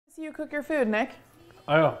See you cook your food, Nick.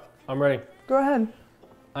 Oh, I'm ready. Go ahead.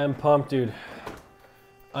 I am pumped, dude.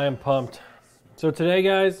 I am pumped. So today,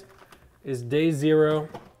 guys, is day 0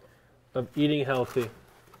 of eating healthy.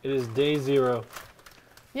 It is day 0.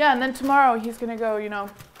 Yeah, and then tomorrow he's gonna go, you know.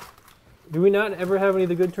 Do we not ever have any of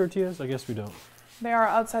the good tortillas? I guess we don't. They are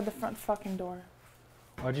outside the front fucking door.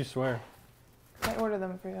 Why'd you swear? I ordered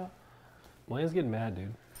them for you. Elaine's getting mad,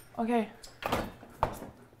 dude. Okay.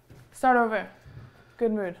 Start over.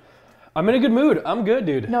 Good mood. I'm in a good mood. I'm good,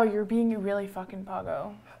 dude. No, you're being really fucking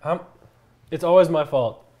poggo. It's always my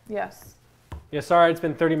fault. Yes. Yeah, sorry, it's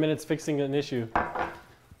been 30 minutes fixing an issue.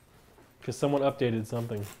 Because someone updated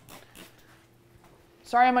something.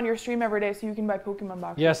 Sorry I'm on your stream every day so you can buy Pokemon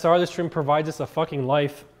boxes. Yeah, sorry, the stream provides us a fucking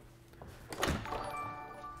life.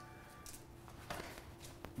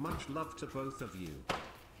 Much love to both of you.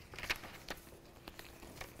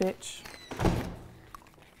 Bitch.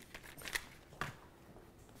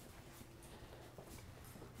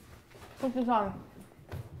 Put this on.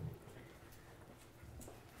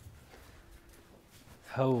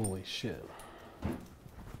 Holy shit.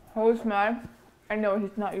 Who's mad? I know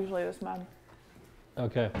he's not usually this mad.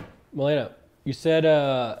 Okay. Melena, you said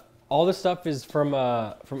all this stuff is from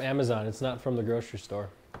Amazon. It's not from the grocery store.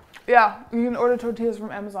 Yeah, you can order tortillas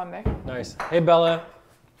from Amazon, Nick. Nice. Hey, Bella.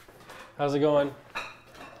 How's it going?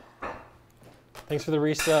 Thanks for the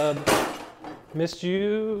resub. Missed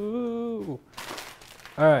you.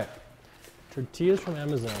 All right. Tortillas from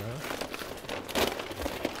Amazon, huh?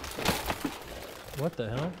 What the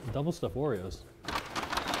hell? Double stuffed Oreos.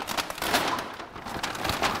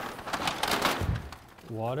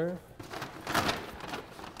 Water?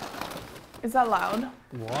 Is that loud?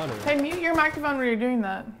 Water. Hey, mute your microphone when you're doing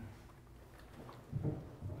that.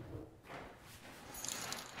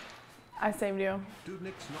 I saved you. Dude,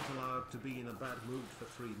 Nick's not allowed to be in a bad mood for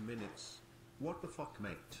 3 minutes. What the fuck,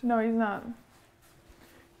 mate? No, he's not.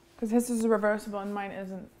 Because his is reversible and mine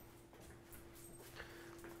isn't.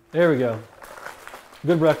 There we go.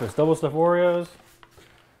 Good breakfast. Double stuffed Oreos.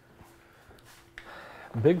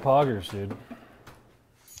 Big poggers, dude.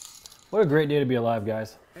 What a great day to be alive,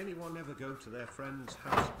 guys. Anyone ever go to their friend's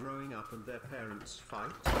house growing up and their parents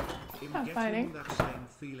fight? I'm Not getting fighting. that same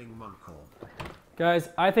feeling, Nmplol. Guys,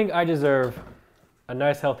 I think I deserve a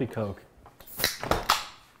nice healthy Coke.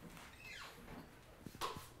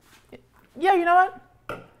 Yeah, you know what?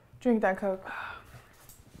 Drink that Coke.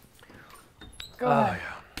 Go ahead.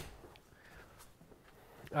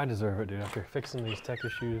 Yeah. I deserve it, dude, after fixing these tech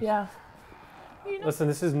issues. Yeah. You know. Listen,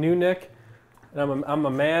 this is new Nick, and I'm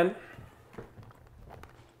a man.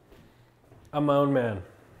 I'm my own man.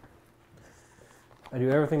 I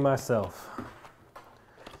do everything myself.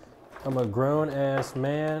 I'm a grown-ass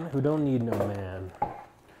man who don't need no man.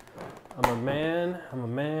 I'm a man, I'm a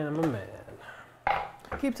man, I'm a man.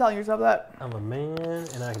 Keep telling yourself that. I'm a man,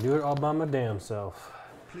 and I can do it all by my damn self.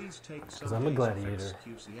 Please take some 'Cause I'm a days gladiator. off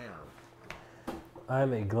XQCL.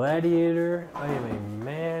 I'm a gladiator. I am a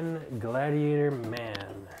man, gladiator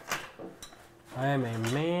man. I am a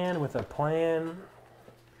man with a plan.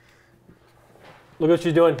 Look what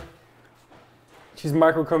she's doing. She's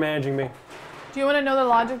micromanaging me. Do you want to know the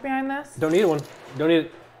logic behind this? Don't need one. Don't need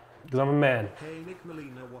it. Because I'm a man. Hey, Nick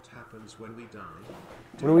Molina, what happens when we die?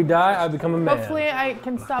 When we die, I become a man. Hopefully I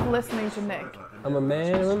can stop listening to Nick. I'm a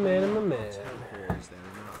man, I'm a man, I'm a man. Is there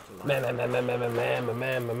an afterlife? Man, man, man, man, man, man, man,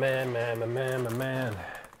 man, man, man, man, man, man, man.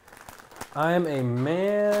 I am a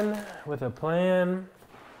man with a plan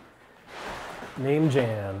named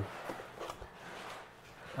Jan.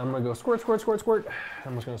 I'm gonna go squirt, squirt, squirt, squirt.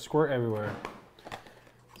 I'm just gonna squirt everywhere.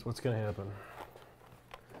 That's what's gonna happen.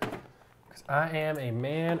 Because I am a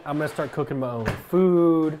man. I'm gonna start cooking my own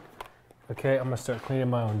food. Okay, I'm gonna start cleaning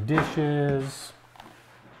my own dishes.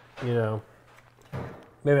 You know,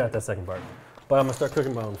 maybe not that second part. But I'm gonna start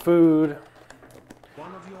cooking my own food.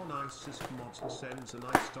 One of your nicest mods sends a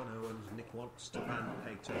nice dono and Nick wants to ban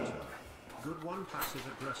potato. Good one, passive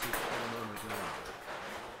aggressive hormone regular.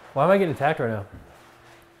 Why am I getting attacked right now?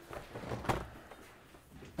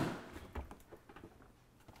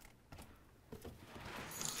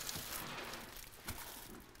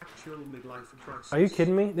 Actual midlife crisis. Are you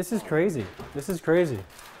kidding me? This is crazy. This is crazy.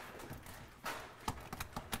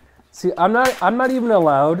 See, I'm not even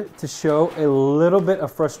allowed to show a little bit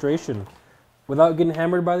of frustration without getting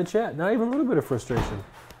hammered by the chat. Not even a little bit of frustration.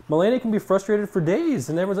 Melania can be frustrated for days,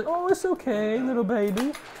 and everyone's like, "Oh, it's okay, little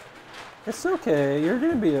baby. It's okay. You're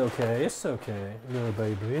gonna be okay. It's okay, little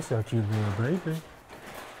baby. It's okay, little baby."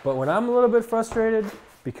 But when I'm a little bit frustrated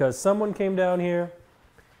because someone came down here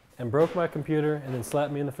and broke my computer and then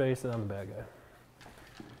slapped me in the face, then I'm the bad guy.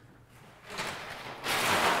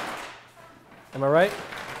 Am I right?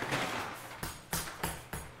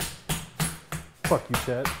 Fuck you,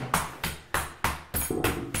 chat.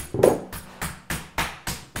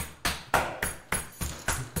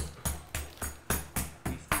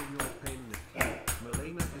 We feel your pain, Nick.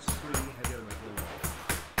 Malena is free head over the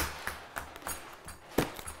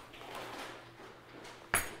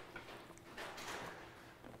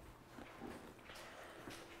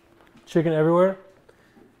Chicken everywhere.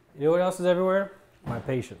 You know what else is everywhere? My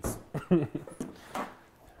patience.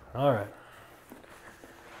 All right.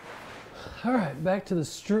 All right, back to the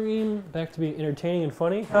stream. Back to being entertaining and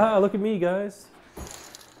funny. Haha, look at me, guys.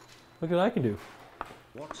 Look what I can do.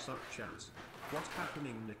 What's up, chat? What's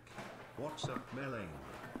happening, Nick? What's up, Melaine?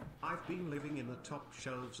 I've been living in the top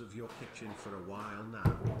shelves of your kitchen for a while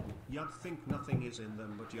now. You'd think nothing is in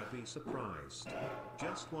them, but you'd be surprised.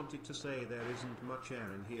 Just wanted to say there isn't much air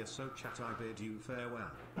in here, so chat, I bid you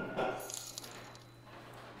farewell.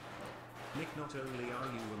 Nick, not only are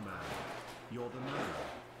you a man, you're the man.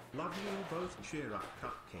 Love you both, cheer up,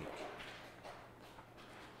 cupcake.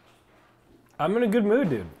 I'm in a good mood,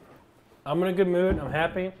 dude. I'm in a good mood. I'm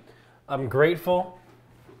happy. I'm grateful.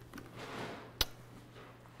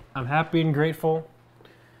 I'm happy and grateful.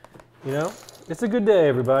 You know, it's a good day,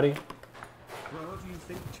 everybody. Bro, do you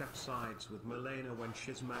think chat sides with Malena when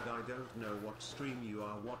she's mad? I don't know what stream you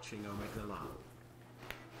are watching, Omega Lal.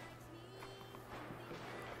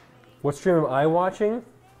 What stream am I watching?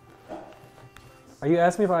 Are you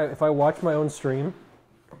asking me if I watch my own stream?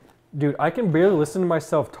 Dude, I can barely listen to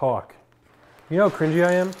myself talk. You know how cringy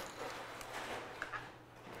I am?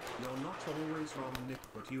 You're not always wrong, Nick,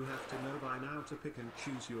 but you have to know by now to pick and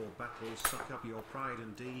choose your battles, suck up your pride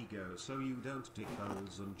and ego so you don't dig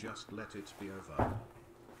holes and just let it be over.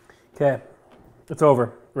 Okay, it's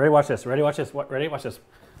over. Ready? Watch this. Ready? Watch this. Ready? Watch this.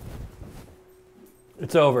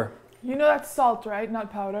 It's over. You know that's salt, right?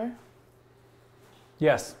 Not powder.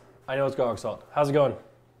 Yes, I know it's garlic salt. How's it going?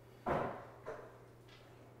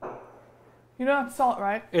 You know that's salt,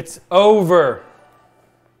 right? It's over.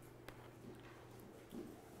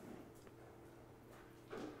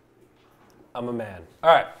 I'm a man.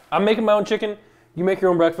 All right, I'm making my own chicken. You make your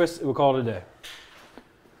own breakfast. We'll call it a day.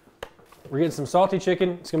 We're getting some salty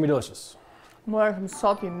chicken. It's gonna be delicious. More like some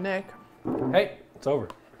salty Nick. Hey, it's over.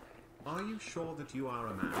 Are you sure that you are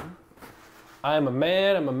a man? I am a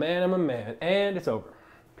man, I'm a man, I'm a man. And it's over.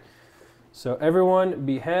 So everyone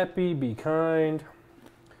be happy, be kind.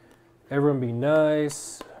 Everyone be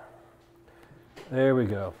nice. There we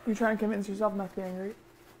go. You're trying to convince yourself not to be angry.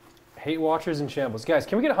 Hate watchers and shambles. Guys,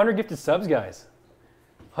 can we get 100 gifted subs, guys?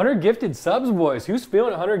 100 gifted subs, boys. Who's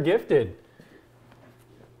feeling 100 gifted?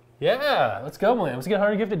 Yeah, let's go, man. Let's get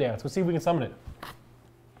 100 gifted dance. Let's see if we can summon it.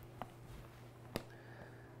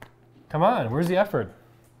 Come on, where's the effort?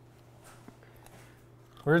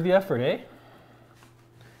 Where's the effort, eh?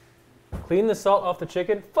 Clean the salt off the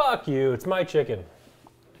chicken? Fuck you, it's my chicken.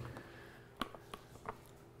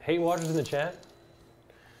 Hate watchers in the chat?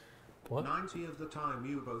 What? 90 of the time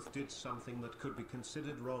you both did something that could be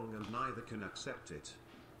considered wrong and neither can accept it.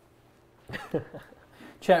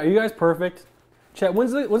 Chat, are you guys perfect? Chat,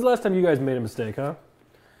 when's the last time you guys made a mistake, huh?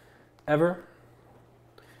 Ever?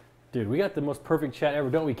 Dude, we got the most perfect chat ever,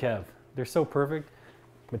 don't we, Kev? They're so perfect.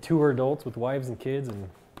 Mature adults with wives and kids and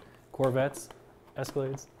Corvettes,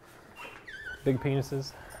 Escalades, big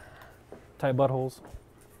penises, tight buttholes.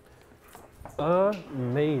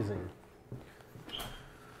 Amazing.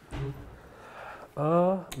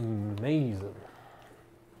 Amazing.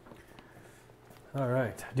 All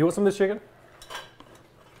right. Do you want some of this chicken?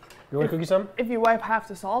 You want to cook you some? If you wipe half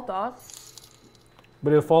the salt off.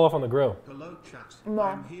 But it'll fall off on the grill. Hello chat, No.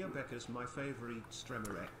 I'm here, Becca's my favorite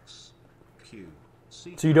streamer X. Q.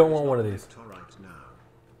 C So you don't is want one of not these? left right now.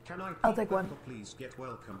 Can I I'll take one. please get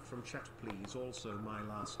welcome from chat, please? Also, my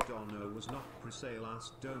last dono was not pre-sale.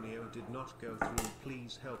 Last donio did not go through.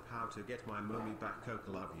 Please help how to get my money back. Coca,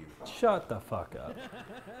 love you. Shut the fuck up.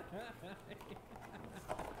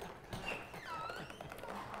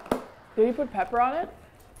 Did you put pepper on it?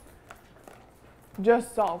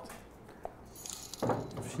 Just salt.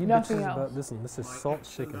 She Nothing bitches else. about this, and this is My salt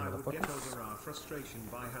ex chicken, and I would get motherfucker. over our frustration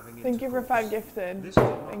by having Thank you for intercourse. 5 gifted. This did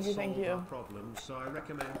not Thank you, thank solve our you. problem, so I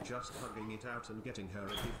recommend just hugging it out and getting her a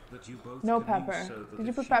gift that you both No can use pepper. so that Did you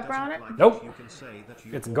if put she pepper on doesn't it? like Nope. you can say that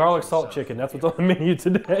you It's bought garlic salt yourself chicken. a That's what's gift. on the menu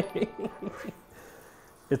today.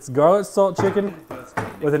 It's garlic salt chicken Happy birthday,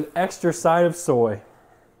 Nick. with an extra side of soy.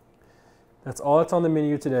 That's all that's on the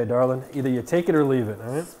menu today, darling. Either you take it or leave it,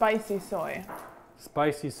 all right? Spicy soy.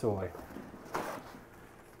 Spicy soy.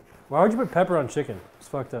 Why would you put pepper on chicken? It's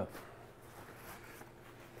fucked up.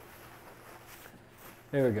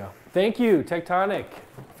 There we go. Thank you, Tectonic,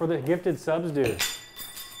 for the gifted subs, dude.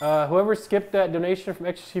 Whoever skipped that donation from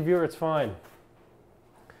XTC Viewer, it's fine.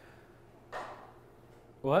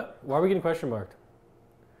 What? Why are we getting question marked?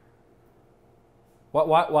 What?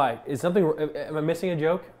 Why? Is something? Am I missing a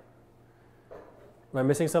joke? Am I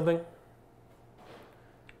missing something?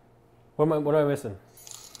 What am I missing?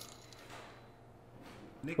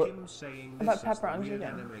 Nikim saying About this is the pepperoni weird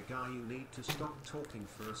again. anime guy. You need to stop talking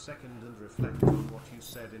for a second and reflect on what you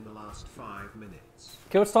said in the last 5 minutes.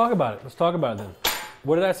 Okay, let's talk about it. Let's talk about it then.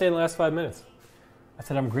 What did I say in the last 5 minutes? I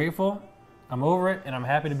said I'm grateful, I'm over it, and I'm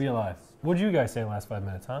happy to be alive. What did you guys say in the last 5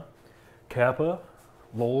 minutes, huh? Kappa,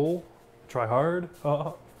 lol, try hard.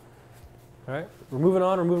 All right, we're moving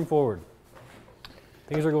on. We're moving forward.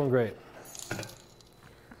 Things are going great.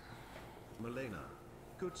 Melena.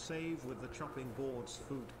 Good save with the chopping boards.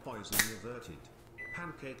 Food poison averted.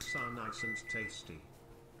 Pancakes are nice and tasty.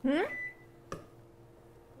 You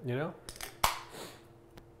know?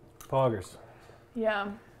 Poggers. Yeah.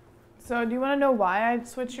 So do you want to know why I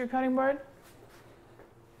switched your cutting board?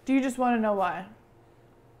 Do you just want to know why?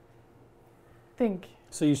 Think.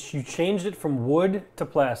 So you changed it from wood to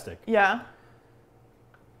plastic. Yeah.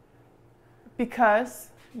 Because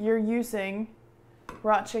you're using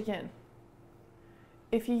raw chicken.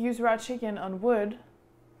 If you use raw chicken on wood,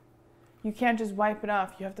 you can't just wipe it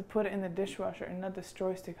off. You have to put it in the dishwasher, and that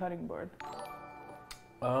destroys the cutting board.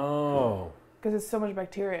 Oh. Because it's so much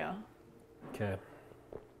bacteria. Okay.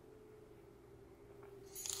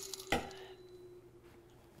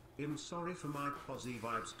 I'm sorry for my posy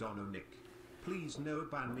vibes, Dono Nick. Please no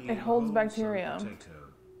ban me. It holds wholesome bacteria. Potato.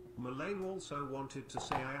 Malane also wanted to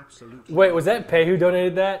say I absolutely. Wait, was that Pei who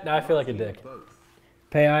donated that? Now I feel like a love you dick. both.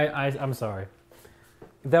 Pei, I'm sorry.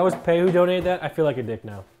 If that was Pei who donated that, I feel like a dick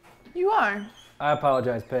now. You are. I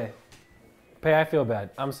apologize, Pei. Pei, I feel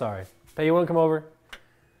bad. I'm sorry. Pei, you want to come over?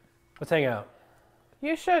 Let's hang out.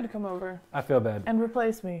 You should come over I feel bad. and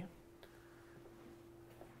replace me.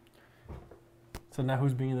 So now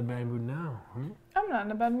who's being in the bad mood now? I'm not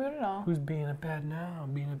in a bad mood at all. Who's being in a bad now?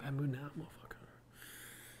 Being in a bad mood now, motherfucker.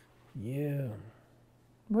 Yeah.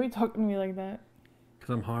 Why are you talking to me like that?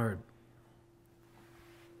 Because I'm hard.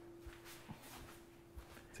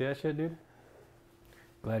 See that shit, dude?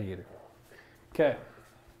 Gladiator. Okay.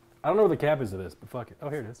 I don't know where the cap is of this, but fuck it. Oh,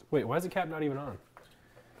 here it is. Wait, why is the cap not even on?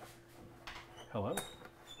 Hello?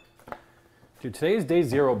 Dude, today is day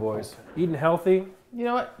 0, boys. Eating healthy. You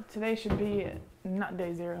know what? Today should be not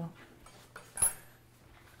day 0.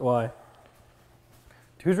 Why? Dude,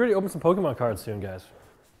 who's ready to open some Pokemon cards soon, guys?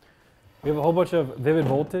 We have a whole bunch of Vivid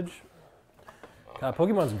Voltage. God,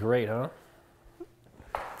 Pokemon's great, huh?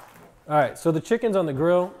 All right, so the chicken's on the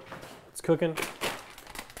grill. It's cooking.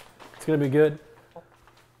 It's gonna be good.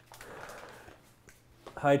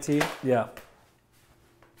 High tea, yeah.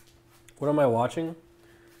 What am I watching?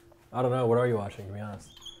 I don't know. What are you watching, to be honest?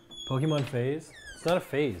 Pokemon phase? It's not a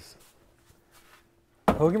phase.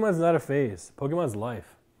 Pokemon's not a phase. Pokemon's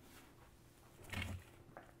life.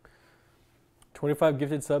 25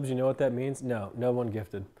 gifted subs, you know what that means? No, no one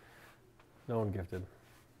gifted. No one gifted.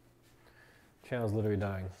 Channel's literally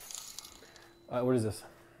dying. What is this?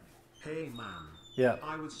 Hey man. Yeah.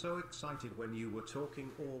 I was so excited when you were talking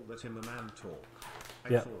all that him a man talk. I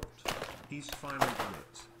Yeah. thought, he's finally done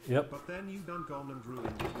it. Yep. But then you done gone and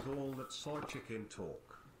ruined it with all that soy chicken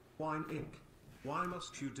talk. Why Nick? Why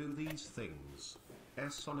must you do these things?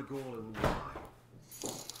 S on a goal and why?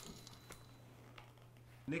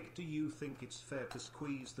 Nick, do you think it's fair to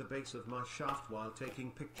squeeze the base of my shaft while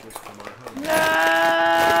taking pictures for my home?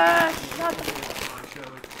 Shut the I show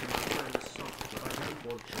it to my friends soft, but I don't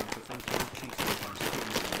want them to think I'm cheating by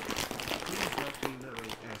squeezing it. Please let me know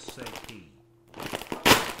ASAP.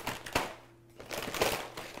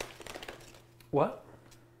 What?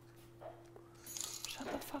 Shut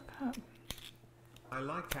the fuck up. I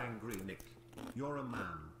like angry Nick. You're a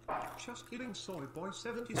man. Just kidding, soy boy.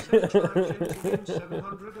 77 tried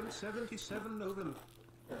 777 November.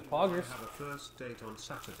 Poggers. I have a first date on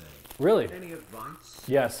Saturday. Really? Any advice?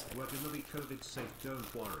 Yes. We're gonna be COVID safe,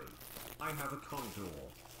 don't worry. I have a condor.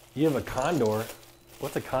 You have a condor?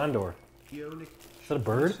 What's a condor? Yo, Nick. Is that a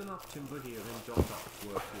bird? Listen up, Timber here in dot work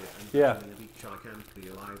here and Yeah. beginning of each I can't be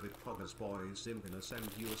alive with Poggers boys. I'm gonna send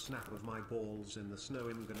you a snap of my balls in the snow.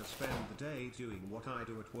 I'm gonna spend the day doing what I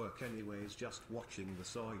do at work anyways, just watching the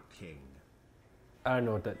Soy King. I don't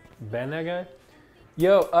know what that. Ban that guy?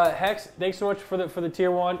 Yo, Hex, thanks so much for the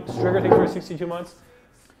tier 1. Strigger, thanks for 62 months.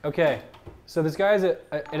 Okay, so this guy's an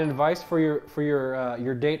advice for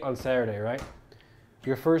your date on Saturday, right?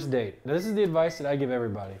 Your first date. Now, this is the advice that I give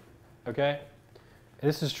everybody, okay? And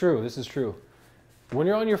this is true, this is true. When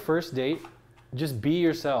you're on your first date, just be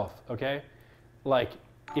yourself, okay? Like,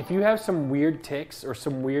 if you have some weird tics or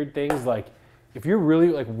some weird things, like, if you're really,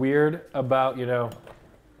 like, weird about, you know,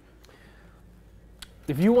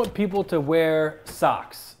 if you want people to wear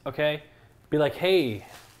socks, okay, be like, hey,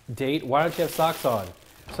 date, why don't you have socks on?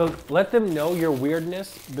 So let them know your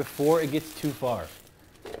weirdness before it gets too far,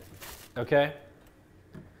 okay?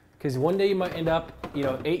 Because one day you might end up,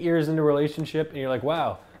 8 years into a relationship and you're like,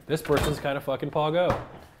 wow, this person's kind of fucking poggo.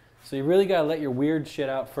 So you really gotta let your weird shit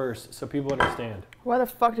out first so people understand. Why the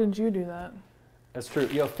fuck didn't you do that? That's true.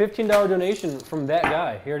 $15 donation from that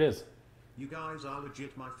guy. Here it is. You guys are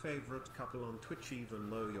legit my favorite couple on Twitch, even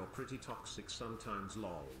though you're pretty toxic sometimes,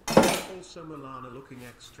 lol. Also, Milana looking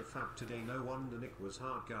extra fab today. No wonder Nick was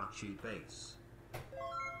hard Gachi base.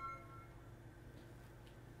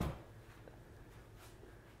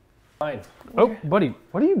 Fine. Oh, buddy,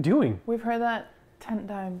 what are you doing? We've heard that 10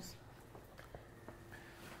 times.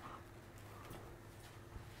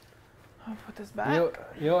 I'll put this back.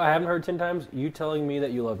 I haven't heard 10 times you telling me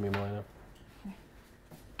that you love me, Melina.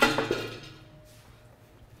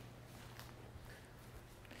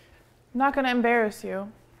 I'm not gonna embarrass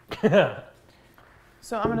you.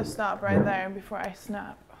 So I'm gonna stop right there before I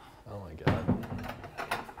snap. Oh my god.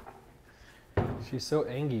 She's so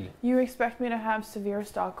angry. You expect me to have severe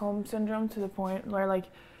Stockholm syndrome to the point where, like,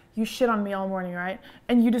 you shit on me all morning, right?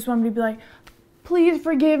 And you just want me to be like, please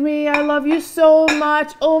forgive me. I love you so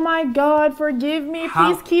much. Oh my God, forgive me.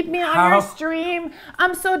 Please keep me on your stream.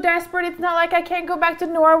 I'm so desperate. It's not like I can't go back to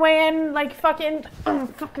Norway and, like, fucking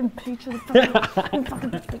peach of the fucking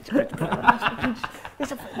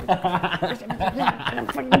I'm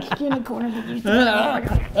fucking kick you in the corner.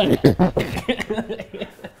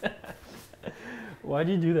 Why'd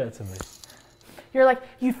you do that to me? You're like,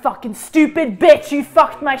 you fucking stupid bitch, you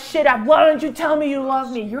fucked my shit up. Why don't you tell me you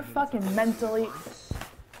love me? You're fucking mentally...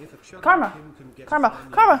 Karma.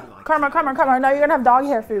 Now you're gonna have dog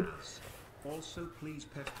hair food. Also, please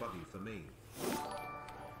pet Buddy for me.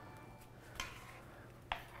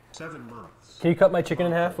 7 months. Can you cut my chicken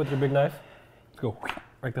in half with your big knife? Let's go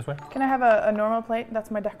right this way. Can I have a normal plate?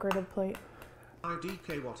 That's my decorative plate.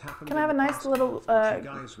 IDK, what happened? Can I have a nice little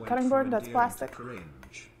cutting board that's plastic?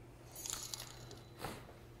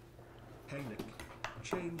 Hey Nick,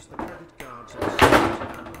 change the credit cards and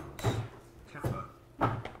balance. Kappa.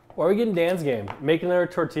 Why are we getting Dan's game? Make another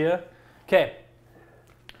tortilla? Okay.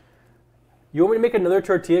 You want me to make another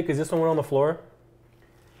tortilla because this one went on the floor?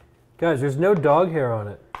 Guys, there's no dog hair on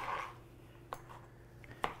it.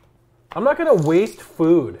 I'm not going to waste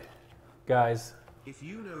food, guys. If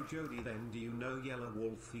you know Jody, then do you know Yellow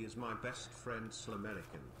Wolf? He is my best friend,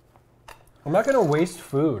 Slamerican. I'm not going to waste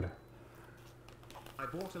food. I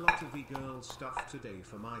bought a lot of e-girl stuff today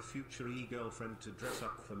for my future e-girlfriend to dress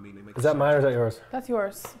up for me. Is that mine or is that yours? That's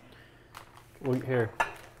yours. Well, here.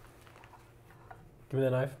 Give me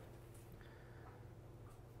that knife.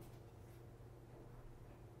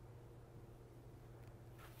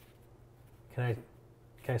 Can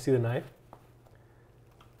I see the knife?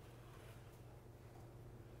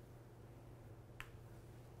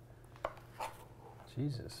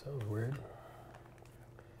 Jesus, that was weird.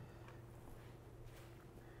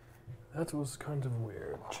 That was kind of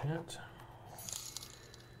weird, chat.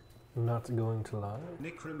 Not going to lie.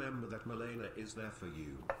 Nick, remember that Milena is there for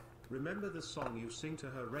you. Remember the song you sing to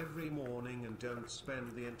her every morning, and don't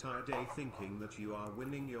spend the entire day thinking that you are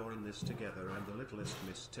winning. You're in this together, and the littlest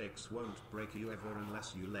mistakes won't break you ever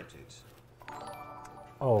unless you let it.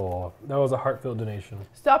 Oh, that was a heartfelt donation.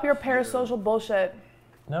 Stop your parasocial bullshit.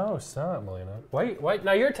 No, stop, Melina. Why?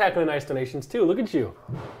 Now you're tackling nice donations too. Look at you.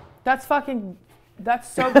 That's so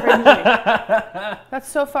cringy. That's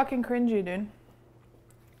so fucking cringy, dude.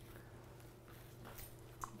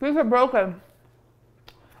 These are broken.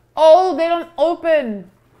 Oh, they don't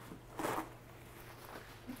open.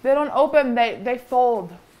 They don't open, they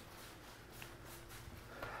fold.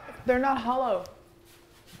 They're not hollow.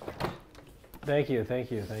 Thank you.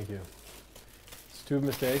 Stupid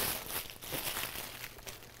mistakes.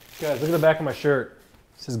 Guys, look at the back of my shirt.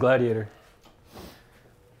 It says Gladiator.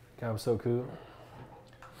 God, I'm so cool.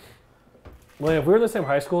 Well, if we were in the same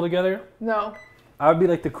high school together, No. I would be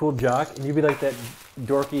like the cool jock, and you'd be like that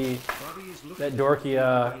dorky,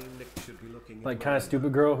 like kind of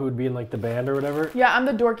stupid girl who would be in like the band or whatever. Yeah, I'm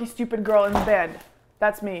the dorky stupid girl in the band.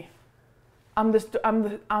 That's me. I'm the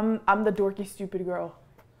dorky stupid girl.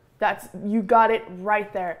 You got it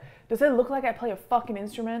right there. Does it look like I play a fucking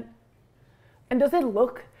instrument? And does it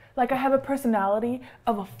look like I have a personality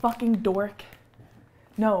of a fucking dork?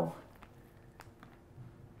 No.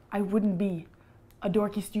 I wouldn't be a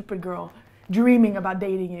dorky stupid girl dreaming about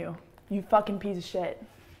dating you. You fucking piece of shit.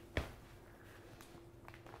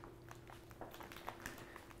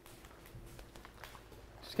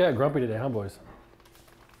 She's kind of grumpy today, huh, boys?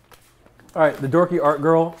 All right, the dorky art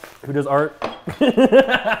girl who does art.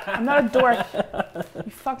 I'm not a dork.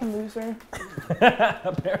 You fucking loser.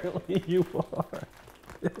 Apparently you are.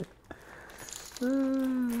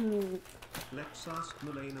 Let's ask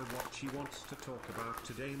Milena what she wants to talk about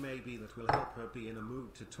today. Maybe that will help her be in a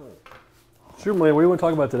mood to talk. Sure, Milena, what do you want to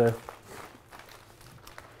talk about today?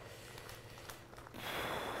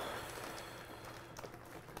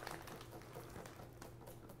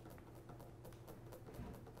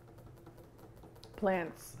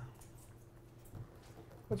 Plants.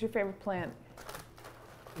 What's your favorite plant?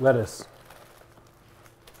 Lettuce.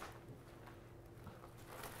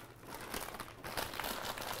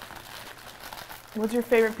 What's your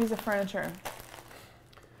favorite piece of furniture?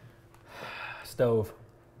 Stove.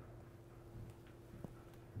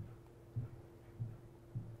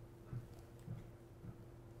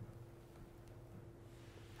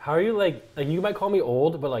 How are you like you might call me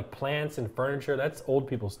old, but like plants and furniture, that's old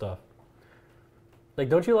people stuff. Like,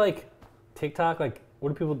 don't you like TikTok? Like,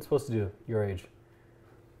 what are people supposed to do your age?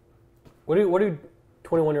 What do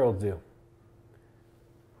 21-year-olds do?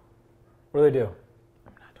 What do they do?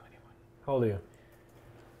 I'm not 21. How old are you?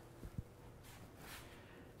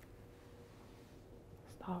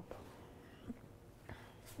 Stop.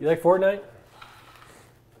 You like Fortnite?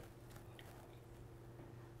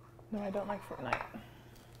 No, I don't like Fortnite.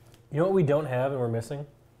 You know what we don't have and we're missing?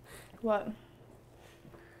 What?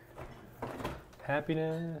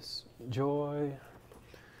 Happiness, joy,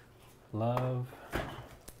 love.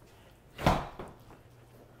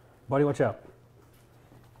 Buddy, watch out.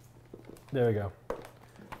 There we go.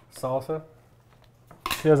 Salsa.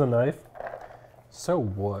 She has a knife. So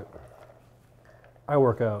what? I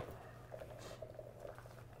work out.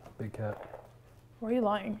 Big cat. Why are you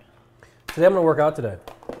lying? Today I'm going to work out today.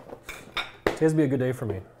 Today's be a good day for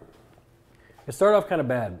me. It started off kind of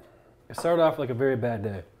bad. It started off like a very bad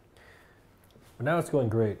day. But now it's going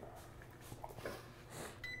great.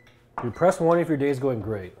 You press 1 if your day's going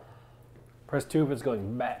great. Press 2 if it's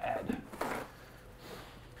going bad.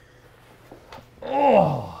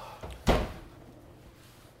 Oh!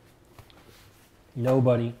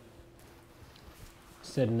 Nobody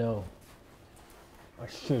said no. I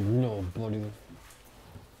said no, buddy.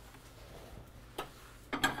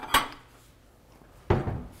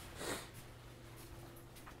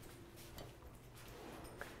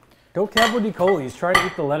 Don't Cabo di Coli. He's trying to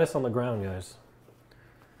eat the lettuce on the ground, guys.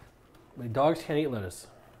 Like, dogs can't eat lettuce.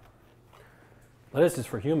 Lettuce is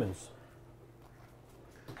for humans.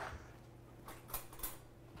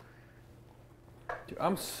 Dude,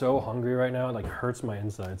 I'm so hungry right now. It like hurts my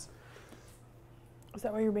insides. Is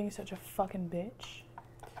that why you're being such a fucking bitch?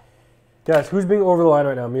 Guys, who's being over the line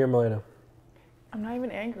right now? Me or Milena? I'm not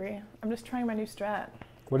even angry. I'm just trying my new strat.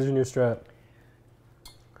 What is your new strat?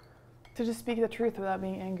 To just speak the truth without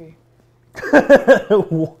being angry.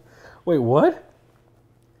 Wait, what?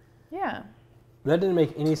 Yeah. That didn't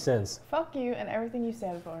make any sense. Fuck you and everything you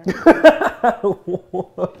stand for.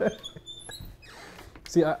 What?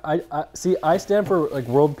 See, I stand for like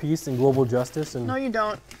world peace and global justice, and No, you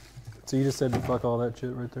don't. so you just said fuck all that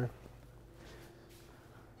shit right there.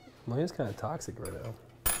 Mine's kind of toxic right now.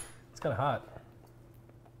 It's kind of hot.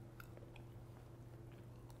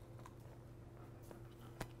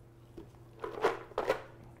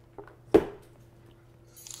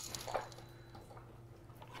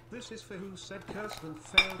 This is for who said Kirsten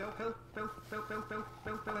failed.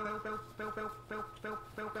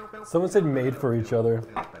 Someone said made for each other.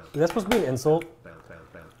 Is that supposed to be an insult?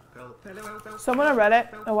 Someone on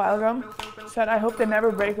Reddit a while ago said, I hope they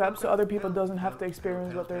never break up so other people doesn't have to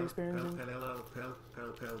experience what they're experiencing.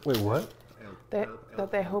 Wait, what?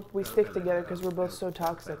 That they hope we stick together because we're both so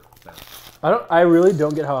toxic. I really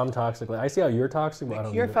don't get how I'm toxic. Like, I see how you're toxic, but I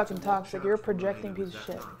don't You're get it. fucking toxic. You're a projecting piece of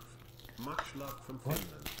shit. Much love from Finland.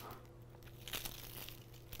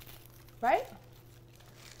 Right?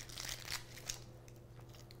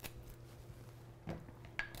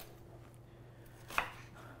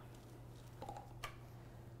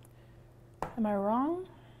 Am I wrong?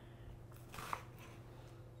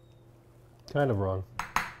 Kind of wrong.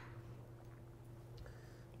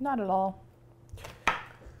 Not at all.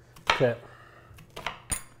 Okay.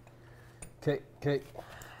 Okay.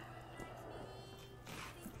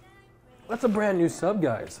 That's a brand new sub,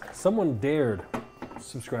 guys. Someone dared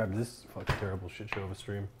subscribe to this fucking terrible shit show of a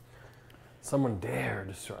stream. Someone dare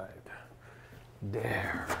subscribe.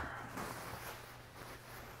 Dare.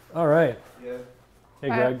 All right. Yeah. Hey,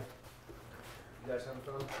 Hi. Greg. You guys having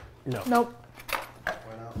fun? No, Nope. Why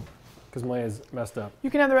not? because Maya's messed up. You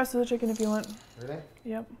can have the rest of the chicken if you want. Really?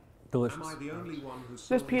 Yep. Delicious. Am I the only one who saw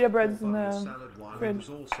There's pita Nick breads in cook on his the salad while he fridge. was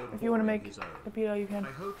also If you want to boiling make his own? a pita, you can.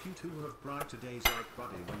 I hope you two have brighter days like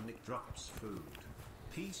Buddy when Nick drops food.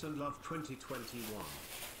 Peace and love 2021.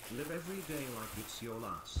 Live every day like it's your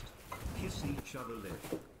last. Kiss each other,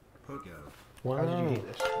 live. Pogo. Wow. How did you eat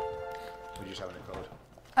this? Or just having it cold?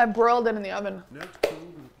 I broiled it in the oven. Note cool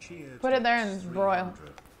and cheers. Put it there and 300. broil.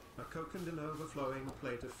 A Coke and an overflowing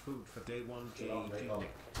plate of food for day one, GG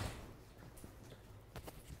Nick.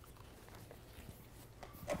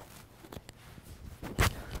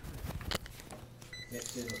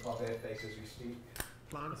 Nick's in the pop air face as we speak.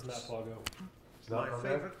 Plants. It's not Pogo. My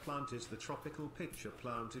favourite plant is the tropical pitcher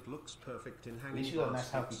plant. It looks perfect in hanging least you got a nice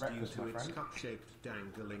baskets healthy due breakfast, to my its friend. cup-shaped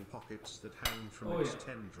dangling pockets that hang from Oh, its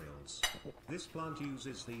yeah. tendrils. This plant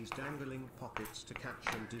uses these dangling pockets to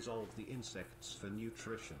catch and dissolve the insects for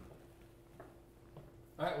nutrition.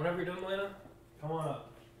 All right, whenever you're done, Lana, come on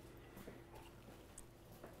up.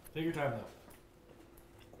 Take your time,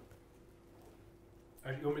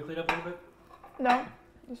 though. You want me to clean up a little bit? No,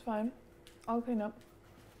 it's fine. I'll clean up.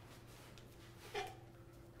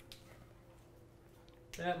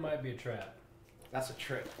 That might be a trap. That's a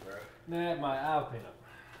trick, bro. I'll clean up.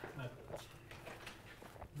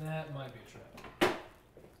 That might be a trap.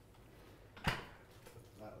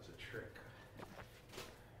 That was a trick.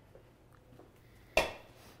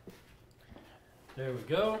 There we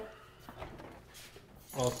go.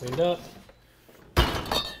 All cleaned up.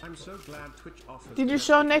 I'm so glad Twitch offers. Did you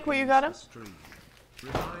show Nick what you got him? Stream.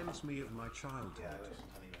 Reminds me of my childhood. Yeah, there's some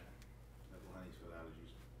honey there. Local honey's for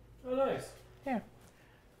allergies. Oh, nice. Here,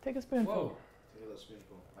 take a spoonful. Whoa. Take a little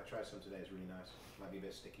spoonful. I tried some today, it's really nice. Might be a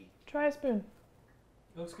bit sticky. Try a spoon.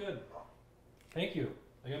 Looks good. Thank you.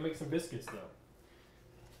 I gotta make some biscuits, though.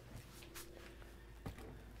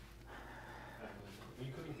 Are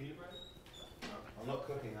you cooking pita bread? No, I'm not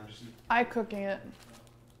cooking, I'm just... I'm cooking it.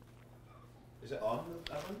 Is it on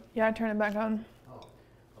the oven? Yeah, I turned it back on. Oh.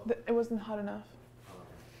 It wasn't hot enough.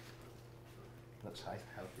 Looks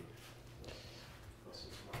healthy. This is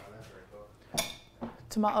not that very cool.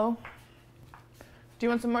 Tomato. Do you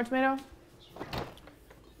want some more tomato?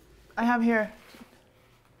 I have here.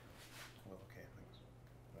 Well, okay, thanks.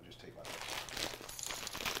 I'll just take that.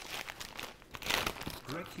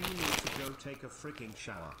 Greg, you need to go take a freaking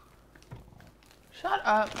shower. Shut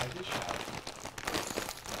up. I did shower.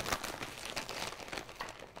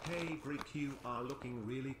 Hey Greg, you are looking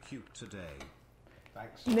really cute today.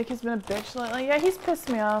 Thanks. Nick has been a bitch lately. Yeah, he's pissed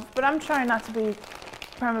me off, but I'm trying not to be a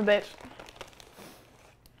bitch.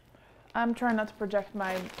 I'm trying not to project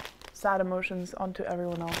my sad emotions onto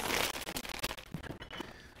everyone else.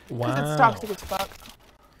 Because it's toxic as fuck.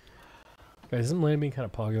 Guys, isn't Lana being kind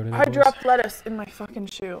of pogo today? I dropped lettuce in my fucking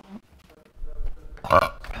shoe. Good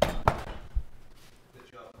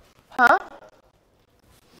job. Huh?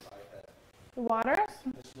 Like that. The waters?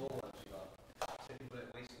 The small ones you got. Some people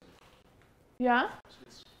don't waste them. Yeah?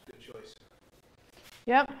 It's a good choice.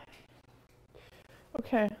 Yep.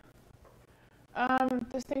 Okay.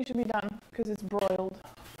 This thing should be done because it's broiled.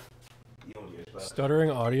 The audio as well.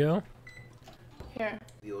 Stuttering audio. Here.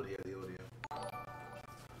 The audio, the audio.